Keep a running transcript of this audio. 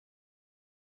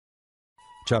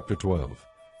Chapter 12.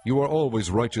 You are always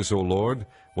righteous, O Lord,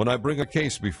 when I bring a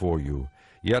case before you.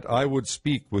 Yet I would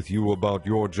speak with you about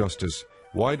your justice.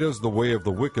 Why does the way of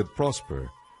the wicked prosper?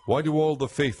 Why do all the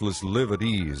faithless live at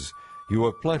ease? You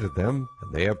have planted them,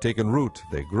 and they have taken root.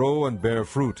 They grow and bear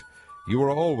fruit. You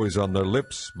are always on their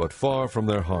lips, but far from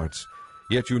their hearts.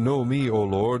 Yet you know me, O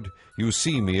Lord. You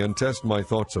see me and test my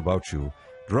thoughts about you.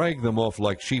 Drag them off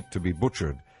like sheep to be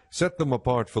butchered. Set them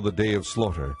apart for the day of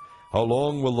slaughter. How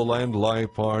long will the land lie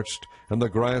parched, and the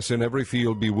grass in every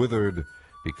field be withered?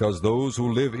 Because those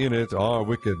who live in it are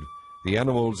wicked. The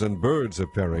animals and birds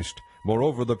have perished.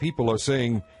 Moreover, the people are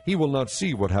saying, He will not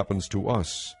see what happens to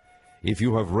us. If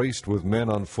you have raced with men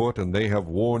on foot, and they have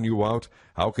worn you out,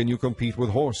 how can you compete with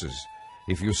horses?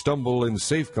 If you stumble in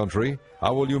safe country,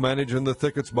 how will you manage in the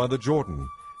thickets by the Jordan?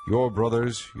 Your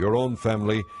brothers, your own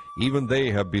family, even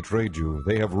they have betrayed you.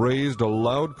 They have raised a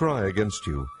loud cry against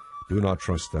you. Do not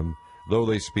trust them, though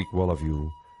they speak well of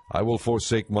you. I will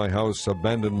forsake my house,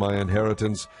 abandon my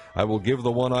inheritance. I will give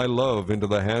the one I love into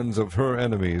the hands of her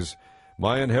enemies.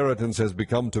 My inheritance has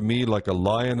become to me like a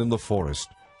lion in the forest.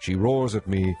 She roars at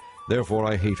me, therefore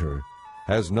I hate her.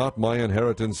 Has not my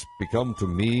inheritance become to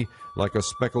me like a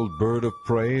speckled bird of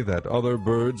prey, that other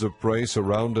birds of prey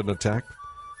surround and attack?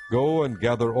 Go and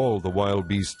gather all the wild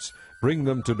beasts, bring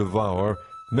them to devour.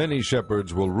 Many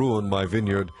shepherds will ruin my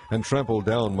vineyard and trample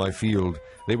down my field.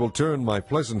 They will turn my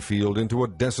pleasant field into a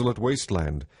desolate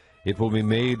wasteland. It will be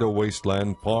made a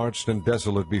wasteland, parched and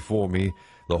desolate before me.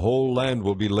 The whole land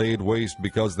will be laid waste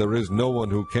because there is no one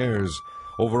who cares.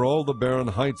 Over all the barren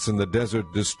heights in the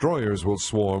desert destroyers will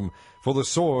swarm, for the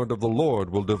sword of the Lord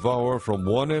will devour from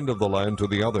one end of the land to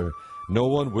the other. No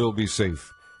one will be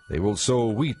safe. They will sow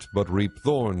wheat but reap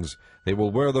thorns. They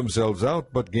will wear themselves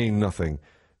out but gain nothing.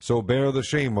 So bear the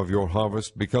shame of your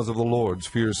harvest because of the Lord's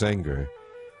fierce anger.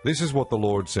 This is what the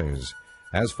Lord says.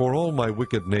 As for all my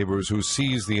wicked neighbors who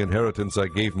seize the inheritance I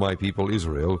gave my people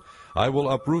Israel, I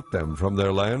will uproot them from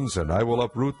their lands, and I will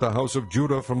uproot the house of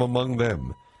Judah from among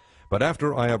them. But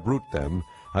after I uproot them,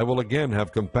 I will again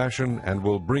have compassion, and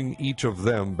will bring each of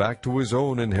them back to his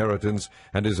own inheritance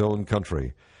and his own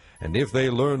country. And if they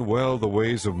learn well the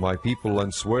ways of my people,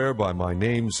 and swear by my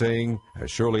name, saying, As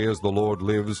surely as the Lord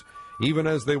lives, even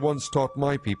as they once taught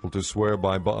my people to swear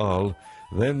by Baal,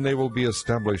 then they will be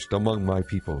established among my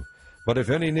people. But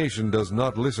if any nation does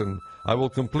not listen, I will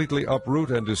completely uproot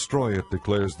and destroy it,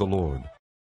 declares the Lord.